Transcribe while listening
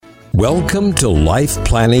Welcome to Life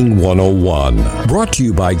Planning 101, brought to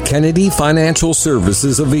you by Kennedy Financial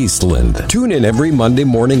Services of Eastland. Tune in every Monday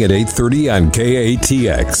morning at 8:30 on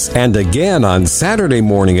KATX, and again on Saturday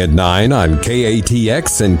morning at 9 on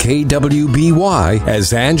KATX and KWBY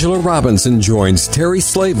as Angela Robinson joins Terry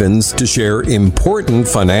Slavens to share important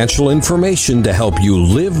financial information to help you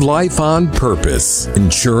live life on purpose.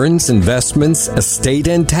 Insurance, investments, estate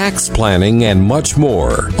and tax planning, and much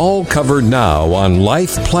more. All covered now on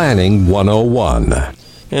Life Planning 101.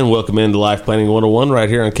 And welcome into Life Planning 101 right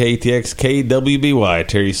here on KTX KWBY.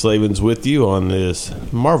 Terry Slavens with you on this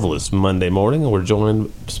marvelous Monday morning. And we're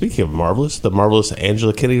joined, speaking of marvelous, the marvelous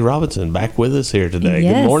Angela Kennedy Robinson back with us here today.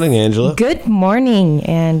 Yes. Good morning, Angela. Good morning.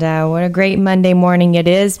 And what a great Monday morning it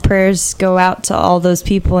is. Prayers go out to all those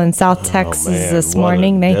people in South Texas this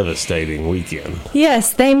morning. What a devastating weekend.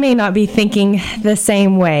 Yes, they may not be thinking the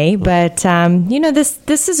same way, but,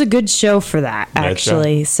 this is a good show for that,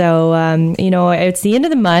 actually. Right. So, it's the end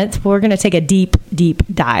of the month. We're going to take a deep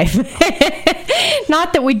dive.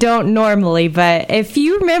 Not that we don't normally, but if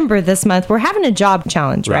you remember this month, we're having a job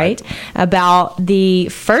challenge, right? About the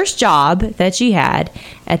first job that you had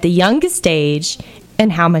at the youngest age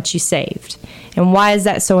and how much you saved. And why is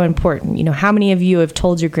that so important? You know, how many of you have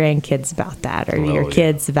told your grandkids about that or your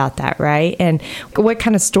kids about that, right? And what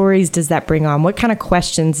kind of stories does that bring on? What kind of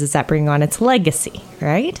questions does that bring on? It's legacy,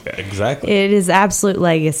 right? Exactly. It is absolute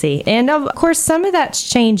legacy. And of course, some of that's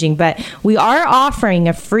changing, but we are offering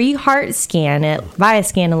a free heart scan at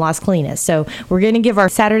ViaScan in Las Colinas. So we're going to give our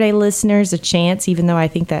Saturday listeners a chance, even though I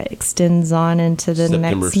think that extends on into the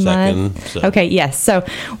September next month. 2nd, so. Okay, yes. So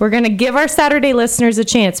we're going to give our Saturday listeners a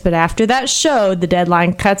chance, but after that show, the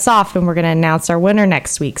deadline cuts off and we're going to announce our winner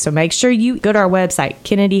next week. So make sure you go to our website,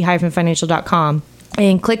 kennedy-financial.com,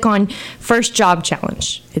 and click on First Job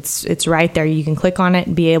Challenge. It's right there. You can click on it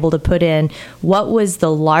and be able to put in what was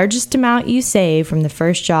the largest amount you saved from the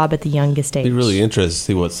first job at the youngest age. It'd be really interesting to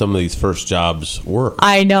see what some of these first jobs were.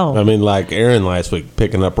 I know. I mean, like Aaron last week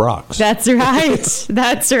picking up rocks. That's right.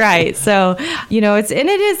 That's right. So,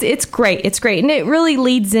 it's great. It's great. And it really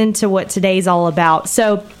leads into what today's all about.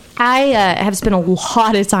 So I have spent a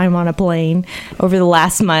lot of time on a plane over the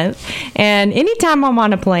last month, and anytime I'm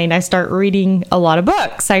on a plane, I start reading a lot of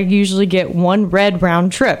books. I usually get one read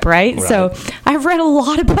round trip, right? So I've read a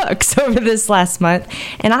lot of books over this last month,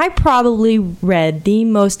 and I probably read the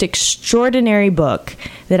most extraordinary book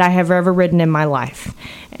that I have ever written in my life.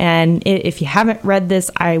 And if you haven't read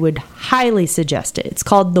this, I would highly suggest it. It's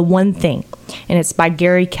called The One Thing, and it's by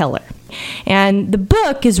Gary Keller. And the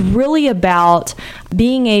book is really about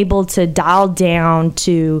being able to dial down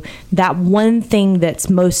to that one thing that's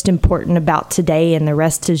most important about today, and the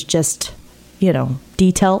rest is just,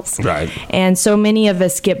 details. Right. And so many of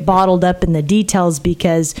us get bottled up in the details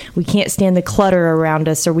because we can't stand the clutter around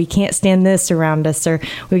us, or we can't stand this around us, or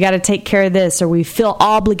we got to take care of this, or we feel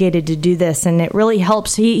obligated to do this. And it really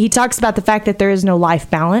helps. He talks about the fact that there is no life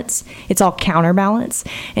balance. It's all counterbalance.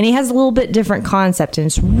 And he has a little bit different concept, and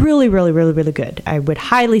it's really, really, really, really good. I would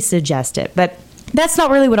highly suggest it. But that's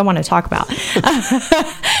not really what I want to talk about.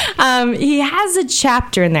 He has a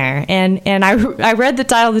chapter in there, and I read the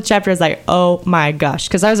title of the chapter. I was like, oh my gosh,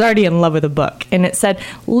 because I was already in love with the book. And it said,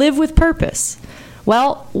 live with purpose.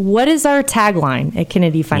 Well, what is our tagline at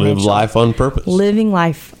Kennedy Financial? Live life on purpose. Living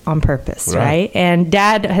life on purpose, right? And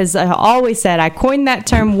Dad has always said, I coined that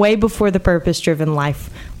term way before the purpose-driven life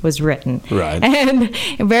was written. Right. And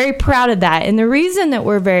I'm very proud of that. And the reason that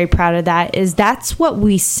we're very proud of that is that's what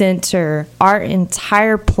we center our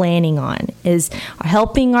entire planning on, is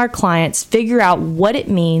helping our clients figure out what it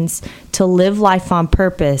means to live life on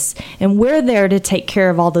purpose. And we're there to take care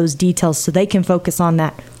of all those details so they can focus on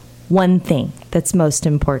that one thing that's most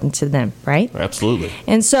important to them, right? Absolutely.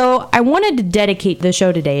 And so I wanted to dedicate the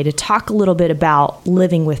show today to talk a little bit about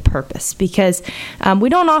living with purpose, because we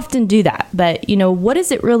don't often do that. But, what does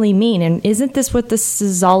it really mean? And isn't this what this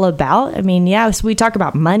is all about? I mean, so we talk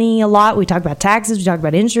about money a lot. We talk about taxes. We talk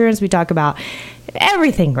about insurance. We talk about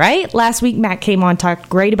everything, right? Last week, Matt came on, talked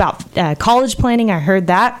great about college planning. I heard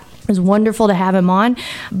that. It was wonderful to have him on.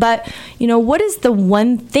 But, what is the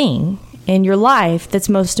one thing in your life that's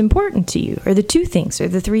most important to you, or the two things, or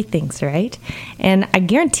the three things, right? And I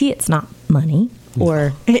guarantee it's not money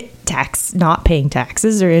or not paying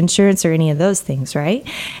taxes or insurance or any of those things, right?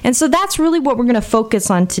 And so that's really what we're going to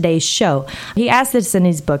focus on today's show. He asked this in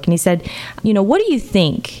his book, and he said, what do you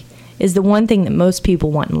think is the one thing that most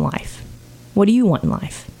people want in life? What do you want in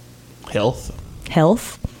life? Health.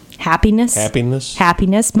 Happiness.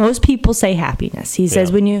 Most people say happiness. He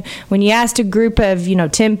says when you asked a group of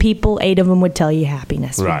 10 people, 8 of them would tell you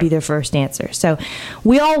happiness would be their first answer. So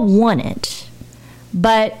we all want it,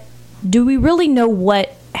 but do we really know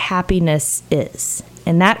what happiness is?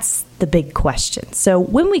 And that's the big question. So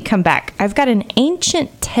when we come back, I've got an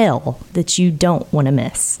ancient tale that you don't want to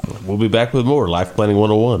miss. We'll be back with more Life Planning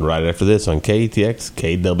 101 right after this on KATX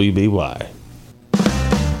KWBY.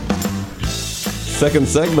 Second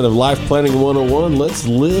segment of Life Planning 101. Let's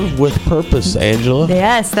live with purpose, Angela.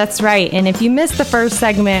 Yes, that's right. And if you missed the first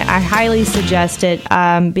segment, I highly suggest it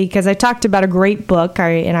because I talked about a great book,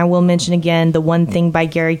 and I will mention again The One Thing by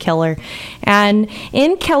Gary Keller. And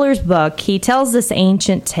in Keller's book, he tells this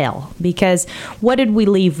ancient tale because what did we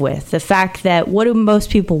leave with? The fact that what do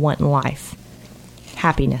most people want in life?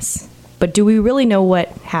 Happiness. But do we really know what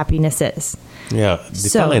happiness is? Yeah,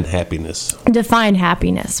 define happiness. Define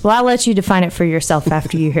happiness. Well, I'll let you define it for yourself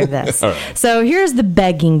after you hear this. All right. So here's the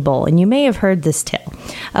begging bowl, and you may have heard this tale.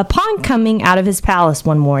 Upon coming out of his palace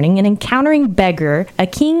one morning and encountering beggar, a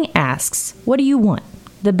king asks, "What do you want?"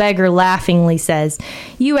 The beggar laughingly says,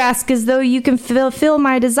 "You ask as though you can fulfill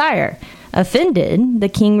my desire." Offended, the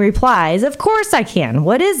king replies, "Of course I can.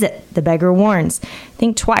 What is it?" The beggar warns,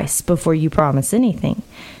 "Think twice before you promise anything."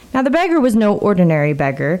 Now, the beggar was no ordinary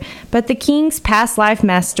beggar, but the king's past life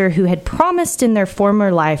master who had promised in their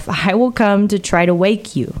former life, "I will come to try to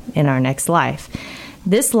wake you in our next life.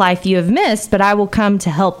 This life you have missed, but I will come to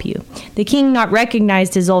help you." The king, not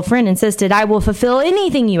recognized his old friend, insisted, "I will fulfill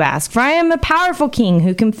anything you ask, for I am a powerful king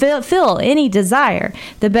who can fulfill any desire."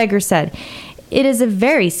 The beggar said, "It is a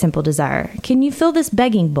very simple desire. Can you fill this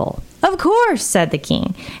begging bowl?" "Of course," said the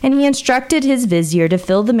king, and he instructed his vizier to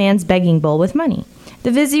fill the man's begging bowl with money. The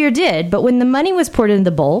vizier did, but when the money was poured into the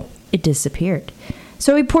bowl, it disappeared.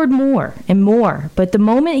 So he poured more and more, but the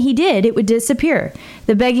moment he did, it would disappear.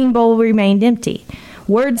 The begging bowl remained empty.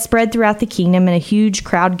 Word spread throughout the kingdom, and a huge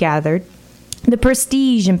crowd gathered. The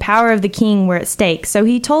prestige and power of the king were at stake, so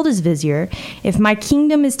he told his vizier, "If my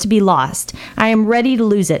kingdom is to be lost, I am ready to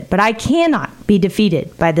lose it, but I cannot be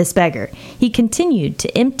defeated by this beggar." He continued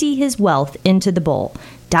to empty his wealth into the bowl.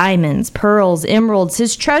 Diamonds, pearls, emeralds,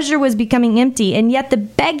 his treasure was becoming empty, and yet the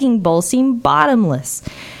begging bowl seemed bottomless.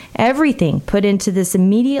 Everything put into this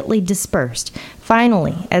immediately dispersed.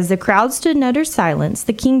 Finally, as the crowd stood in utter silence,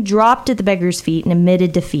 the king dropped at the beggar's feet and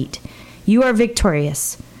admitted defeat. "You are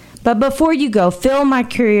victorious. But before you go, fill my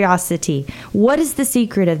curiosity. What is the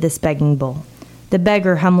secret of this begging bowl?" The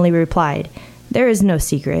beggar humbly replied, "There is no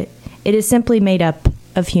secret. It is simply made up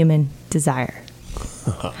of human desire."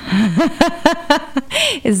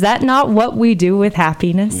 Is that not what we do with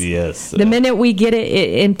happiness? Yes. The minute we get it,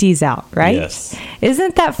 it empties out, right? Yes.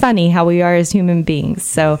 Isn't that funny how we are as human beings?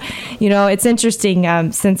 So, it's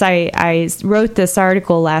interesting. Since I wrote this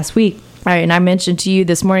article last week, and I mentioned to you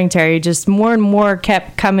this morning, Terry, just more and more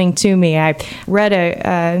kept coming to me. I read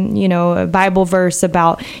a Bible verse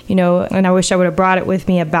about, and I wish I would have brought it with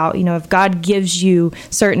me about, if God gives you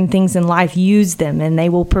certain things in life, use them and they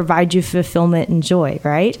will provide you fulfillment and joy,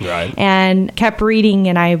 right? Right. And kept reading,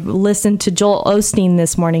 and I listened to Joel Osteen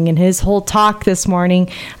this morning, and his whole talk this morning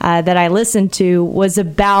that I listened to was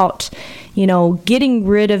about, getting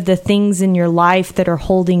rid of the things in your life that are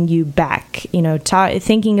holding you back,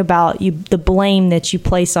 thinking about the blame that you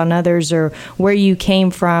place on others or where you came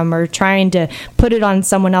from or trying to put it on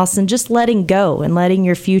someone else, and just letting go and letting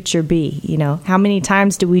your future be. How many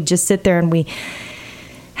times do we just sit there and we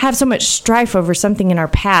have so much strife over something in our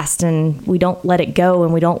past and we don't let it go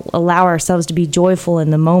and we don't allow ourselves to be joyful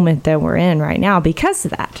in the moment that we're in right now because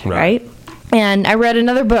of that, right? And I read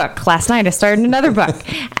another book last night. I started another book,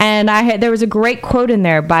 and there was a great quote in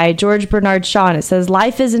there by George Bernard Shaw, and it says,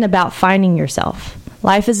 "Life isn't about finding yourself.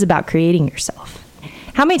 Life is about creating yourself."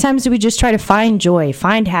 How many times do we just try to find joy,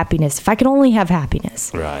 find happiness? If I could only have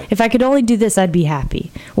happiness. Right. If I could only do this, I'd be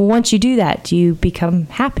happy. Well, once you do that, do you become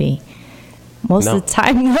happy? Most of the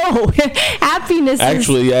time, no. Happiness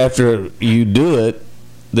Actually, after you do it,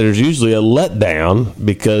 there's usually a letdown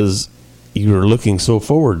because you're looking so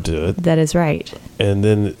forward to it. That is right. And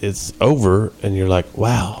then it's over, and you're like,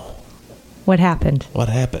 wow. What happened? What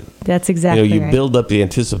happened? That's exactly you right. build up the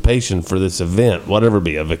anticipation for this event, whatever it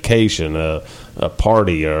be, a vacation, a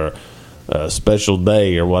party, or a special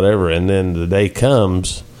day, or whatever, and then the day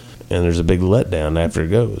comes, and there's a big letdown after it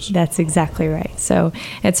goes. That's exactly right. So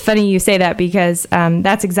it's funny you say that because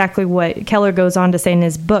that's exactly what Keller goes on to say in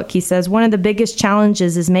his book. He says, one of the biggest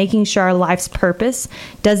challenges is making sure our life's purpose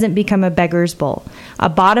doesn't become a beggar's bowl, a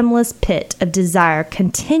bottomless pit of desire,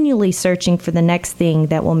 continually searching for the next thing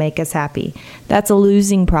that will make us happy. That's a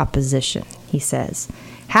losing proposition, he says.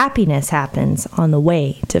 Happiness happens on the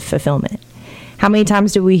way to fulfillment. How many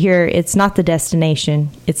times do we hear it's not the destination,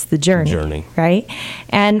 it's the journey. Right?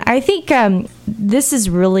 And I think this is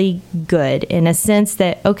really good in a sense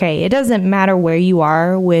that, okay, it doesn't matter where you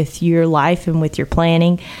are with your life and with your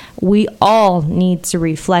planning. We all need to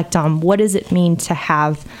reflect on what does it mean to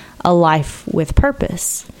have a life with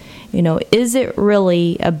purpose. Is it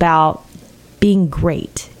really about being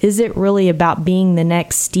great? Is it really about being the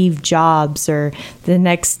next Steve Jobs or the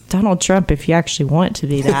next Donald Trump, if you actually want to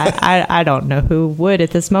be that? I don't know who would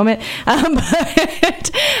at this moment.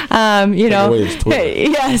 But,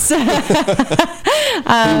 yes. He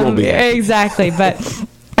won't be happy. Exactly. But,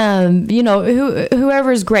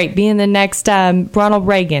 whoever's great, being the next Ronald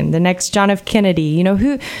Reagan, the next John F. Kennedy,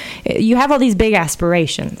 you have all these big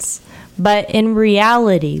aspirations. But in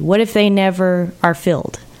reality, what if they never are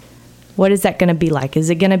filled? What is that going to be like? Is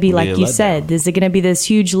it going to be like you said? Is it going to be this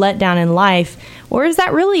huge letdown in life? Or is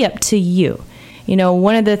that really up to you?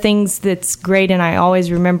 One of the things that's great, and I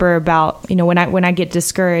always remember about, when I get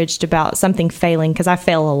discouraged about something failing, because I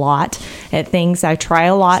fail a lot at things. I try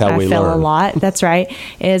a lot, and I fail a lot. That's right.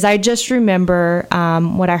 Is I just remember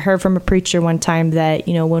what I heard from a preacher one time that,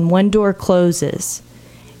 when one door closes,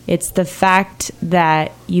 it's the fact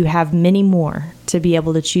that you have many more to be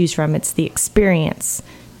able to choose from. It's the experience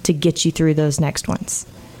to get you through those next ones.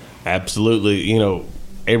 Absolutely.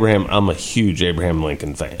 Abraham, I'm a huge Abraham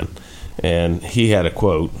Lincoln fan. And he had a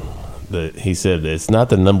quote that he said, it's not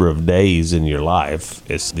the number of days in your life,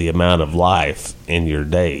 it's the amount of life in your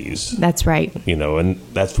days. That's right. And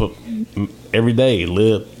that's what every day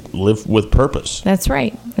live with purpose. That's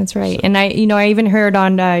right. And I even heard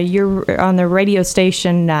on on the radio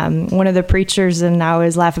station, one of the preachers, and I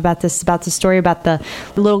always laugh about the story about the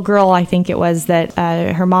little girl, I think it was, that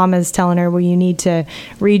her mom is telling her, well, you need to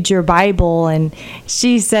read your Bible. And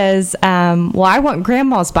she says, well, I want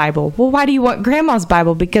Grandma's Bible. Well, why do you want Grandma's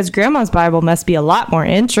Bible? Because Grandma's Bible must be a lot more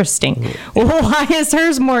interesting. Well, why is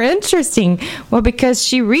hers more interesting? Well, because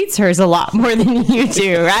she reads hers a lot more than you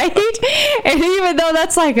do, right? And even though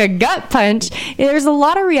that's like a gut punch, there's a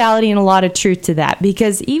lot of reality and a lot of truth to that,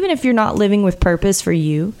 because even if you're not living with purpose for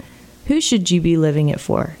you, who should you be living it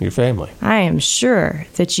for? Your family. I am sure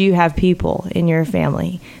that you have people in your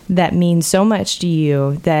family that mean so much to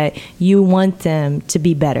you that you want them to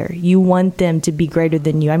be better. You want them to be greater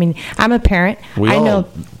than you. I mean, I'm a parent. I know.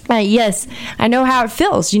 Yes, I know how it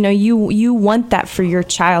feels. You want that for your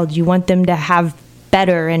child. You want them to have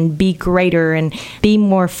better and be greater and be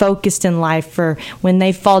more focused in life, for when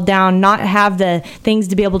they fall down, not have the things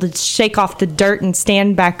to be able to shake off the dirt and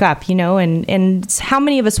stand back up, and how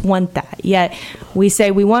many of us want that? Yet we say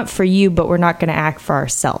we want for you, but we're not going to act for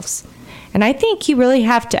ourselves. And I think you really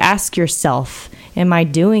have to ask yourself, am I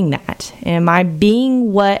doing that? Am I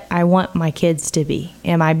being what I want my kids to be?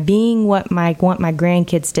 Am I being what I want my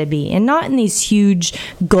grandkids to be? And not in these huge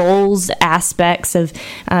goals aspects of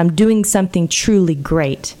doing something truly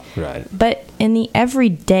great. Right. But in the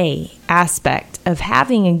everyday aspect of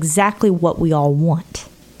having exactly what we all want,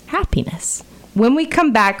 happiness. When we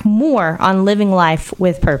come back, more on living life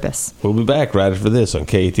with purpose. We'll be back right after this on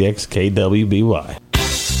KATX KWBY.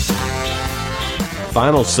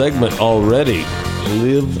 Final segment already.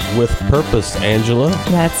 Live with purpose, Angela.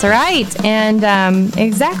 That's right. And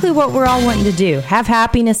exactly what we're all wanting to do. Have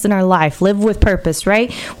happiness in our life. Live with purpose,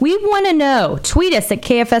 right? We want to know. Tweet us at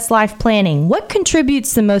KFS Life Planning. What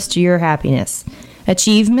contributes the most to your happiness?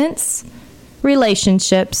 Achievements,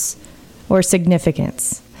 relationships, or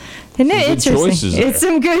significance? Isn't it interesting? It's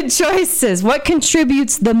some good choices. What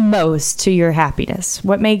contributes the most to your happiness?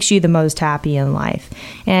 What makes you the most happy in life?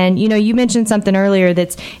 And you mentioned something earlier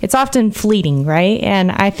it's often fleeting, right?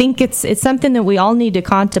 And I think it's something that we all need to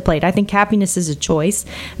contemplate. I think happiness is a choice.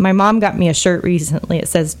 My mom got me a shirt recently. It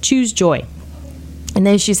says, "Choose joy." And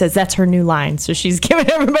then she says that's her new line. So she's giving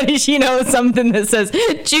everybody she knows something that says,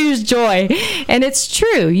 "Choose joy." And it's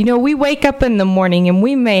true. We wake up in the morning and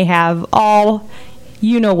we may have all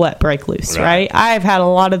break loose, right? I've had a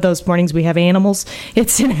lot of those mornings. We have animals.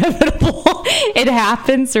 It's inevitable. It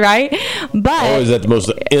happens, right? But always at the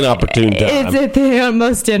most inopportune time. It's at the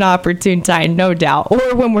most inopportune time, no doubt.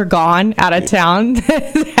 Or when we're gone out of town,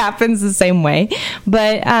 it happens the same way.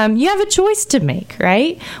 But you have a choice to make,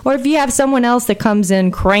 right? Or if you have someone else that comes in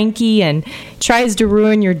cranky and tries to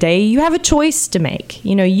ruin your day, you have a choice to make.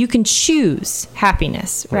 You can choose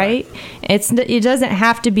happiness, right? It doesn't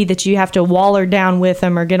have to be that you have to waller down with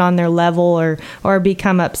them or get on their level or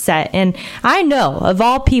become upset. And I know, of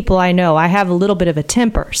all people I know, I have a little bit of a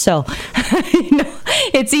temper. So,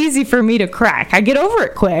 it's easy for me to crack. I get over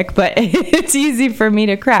it quick, but it's easy for me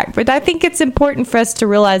to crack. But I think it's important for us to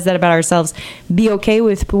realize that about ourselves, be okay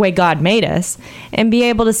with the way God made us, and be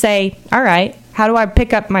able to say, all right, How do I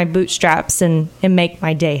pick up my bootstraps and make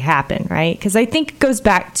my day happen, right? Because I think it goes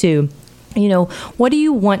back to, what do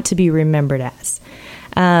you want to be remembered as?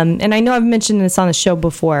 And I know I've mentioned this on the show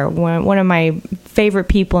before. One of my favorite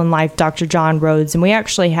people in life, Dr. John Rhodes, and we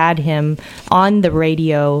actually had him on the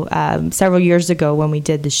radio several years ago when we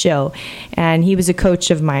did the show. And he was a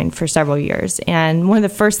coach of mine for several years. And one of the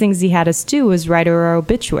first things he had us do was write our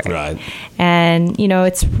obituary. Right. And,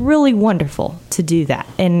 it's really wonderful to do that.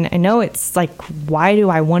 And I know it's like, why do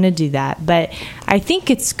I want to do that? But I think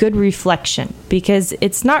it's good reflection, because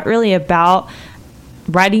it's not really about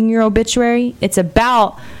writing your obituary. It's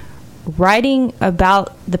about writing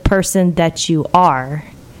about the person that you are,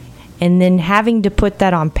 and then having to put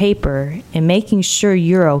that on paper and making sure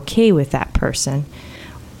you're okay with that person.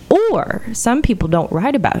 Or some people don't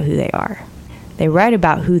write about who they are. They write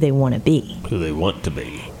about who they want to be. Who they want to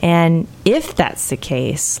be. And if that's the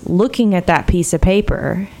case, looking at that piece of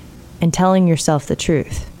paper and telling yourself the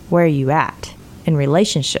truth. Where are you at in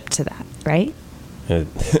relationship to that, right?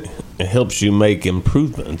 It helps you make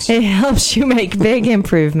improvements. It helps you make big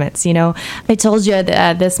improvements. I told you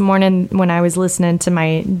that this morning when I was listening to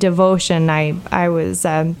my devotion, I was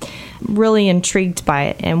really intrigued by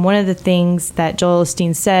it. And one of the things that Joel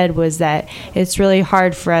Osteen said was that it's really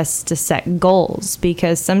hard for us to set goals,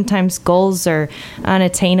 because sometimes goals are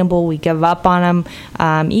unattainable. We give up on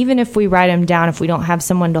them. Even if we write them down, if we don't have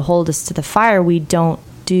someone to hold us to the fire, we don't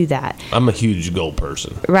do that. I'm a huge goal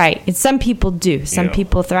person. Right. And some people do. Some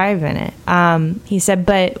people thrive in it. He said,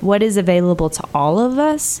 but what is available to all of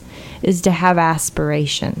us is to have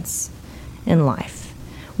aspirations in life.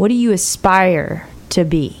 What do you aspire to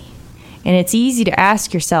be? And it's easy to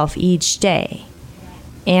ask yourself each day,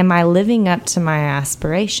 am I living up to my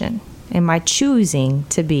aspiration? Am I choosing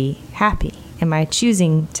to be happy? Am I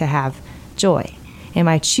choosing to have joy? Am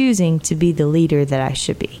I choosing to be the leader that I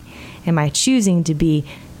should be? Am I choosing to be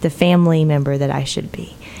the family member that I should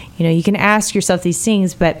be? You can ask yourself these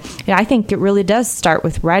things, but I think it really does start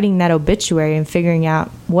with writing that obituary and figuring out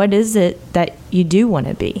what is it that you do want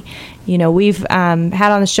to be. We've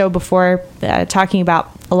had on the show before talking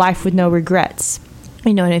about a life with no regrets.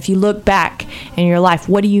 And if you look back in your life,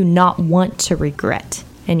 what do you not want to regret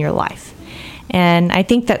in your life? And I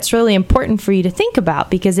think that's really important for you to think about,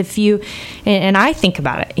 because if you, and I think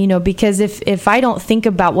about it, because if I don't think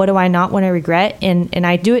about what do I not want to regret, and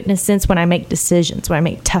I do it in a sense when I make decisions, when I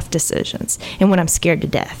make tough decisions, and when I'm scared to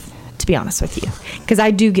death, to be honest with you, because I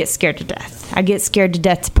do get scared to death. I get scared to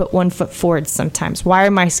death to put one foot forward sometimes. Why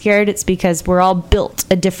am I scared? It's because we're all built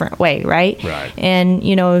a different way, right? Right. And,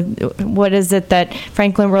 what is it that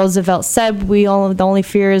Franklin Roosevelt said? The only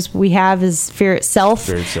fear we have is fear itself.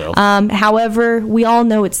 Fear itself. However, we all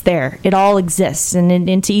know it's there. It all exists.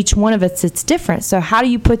 And to each one of us, it's different. So how do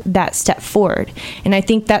you put that step forward? And I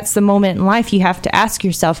think that's the moment in life you have to ask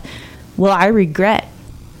yourself, will I regret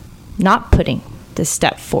not putting this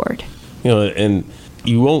step forward? And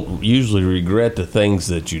you won't usually regret the things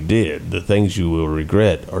that you did. The things you will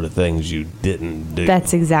regret are the things you didn't do.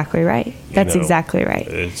 That's exactly right. Exactly right.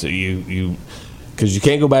 It's because you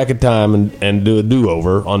can't go back in time and do a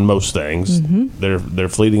do-over on most things. Mm-hmm. They're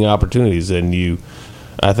fleeting opportunities, and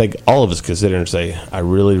I think all of us consider and say, I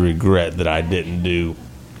really regret that I didn't do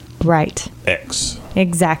right X.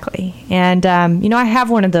 Exactly. And, I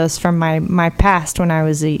have one of those from my past when I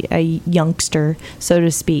was a youngster, so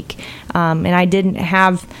to speak. And I didn't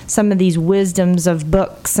have some of these wisdoms of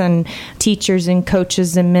books and teachers and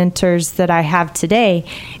coaches and mentors that I have today.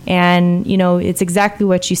 And, it's exactly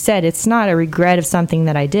what you said. It's not a regret of something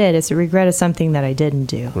that I did. It's a regret of something that I didn't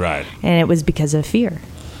do. Right. And it was because of fear.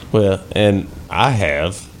 Well, and I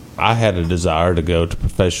had a desire to go to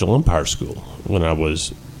professional umpire school when I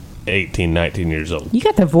was 18, 19 years old. You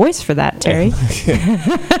got the voice for that, Terry.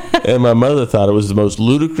 And my mother thought it was the most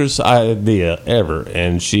ludicrous idea ever,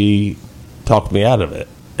 and she talked me out of it,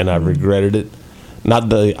 and I regretted it. Not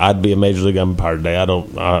that I'd be a major league umpire today. I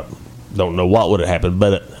don't know what would have happened,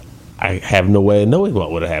 but I have no way of knowing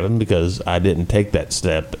what would have happened because I didn't take that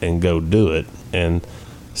step and go do it and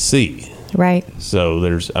see. Right. So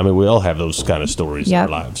we all have those kind of stories in our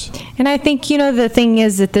lives. And I think, the thing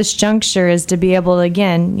is at this juncture is to be able to,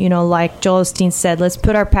 again, like Joel Osteen said, let's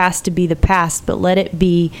put our past to be the past, but let it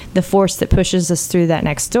be the force that pushes us through that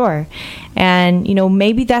next door. And,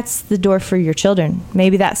 maybe that's the door for your children.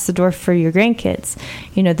 Maybe that's the door for your grandkids.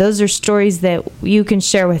 Those are stories that you can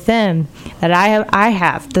share with them that I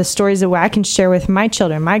have the stories that I can share with my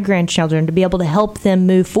children, my grandchildren, to be able to help them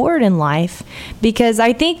move forward in life. Because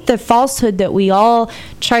I think the falsehood falsehood that we all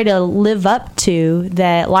try to live up to,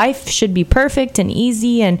 that life should be perfect and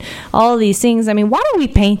easy and all of these things. I mean, why don't we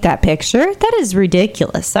paint that picture? That is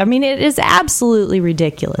ridiculous. I mean, it is absolutely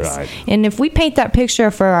ridiculous. Right. And if we paint that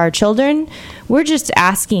picture for our children, we're just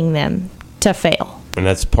asking them to fail. And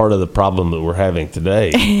that's part of the problem that we're having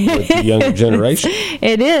today with the younger generation.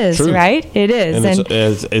 It is, True. Right? It is. And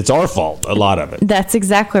it's our fault, a lot of it. That's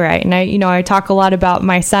exactly right. And I talk a lot about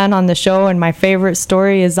my son on the show, and my favorite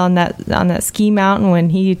story is on that ski mountain when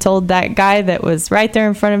he told that guy that was right there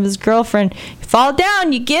in front of his girlfriend, "You fall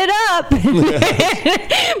down, you get up."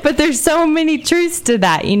 But there's so many truths to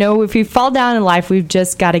that. If you fall down in life, we've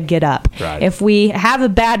just got to get up. Right. If we have a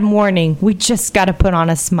bad morning, we just got to put on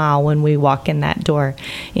a smile when we walk in that door.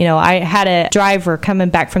 I had a driver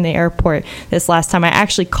coming back from the airport this last time. I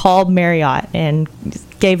actually called Marriott and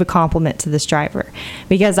gave a compliment to this driver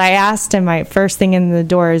because I asked him, my first thing in the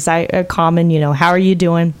door is a common, how are you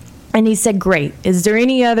doing? And he said, great. Is there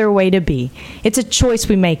any other way to be? It's a choice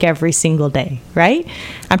we make every single day, right?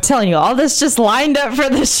 I'm telling you, all this just lined up for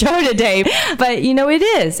the show today. But, it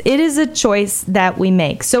is. It is a choice that we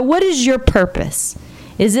make. So what is your purpose?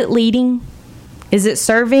 Is it leading? Is it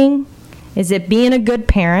serving? Is it being a good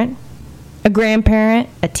parent, a grandparent,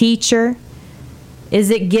 a teacher? Is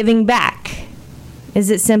it giving back? Is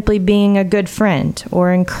it simply being a good friend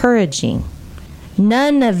or encouraging?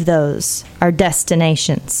 None of those are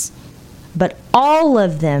destinations, but all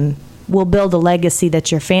of them will build a legacy that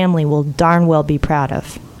your family will darn well be proud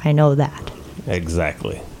of. I know that.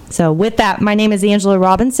 Exactly. So with that, my name is Angela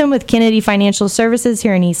Robinson with Kennedy Financial Services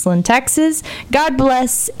here in Eastland, Texas. God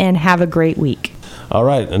bless and have a great week. All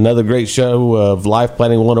right, another great show of Life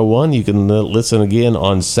Planning 101. You can listen again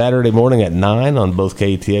on Saturday morning at 9 on both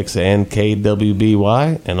KATX and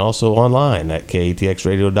KWBY, and also online at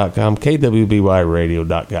KATXradio.com,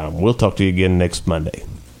 KWBYradio.com. We'll talk to you again next Monday.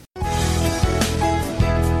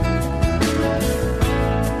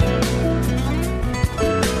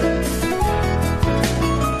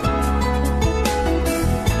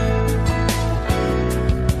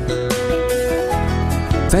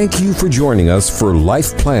 Thank you for joining us for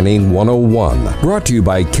Life Planning 101, brought to you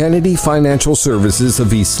by Kennedy Financial Services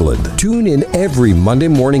of Eastland. Tune in every Monday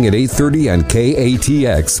morning at 8:30 on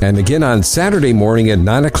KATX and again on Saturday morning at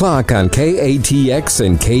 9 o'clock on KATX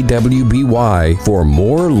and KWBY for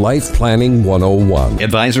more Life Planning 101.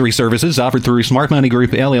 Advisory services offered through Smart Money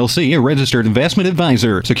Group, LLC, a registered investment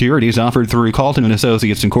advisor. Securities offered through Calton &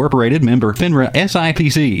 Associates Incorporated, member FINRA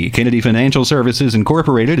SIPC. Kennedy Financial Services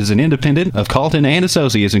Incorporated is an independent of Calton &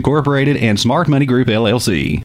 Associates Incorporated and Smart Money Group, LLC.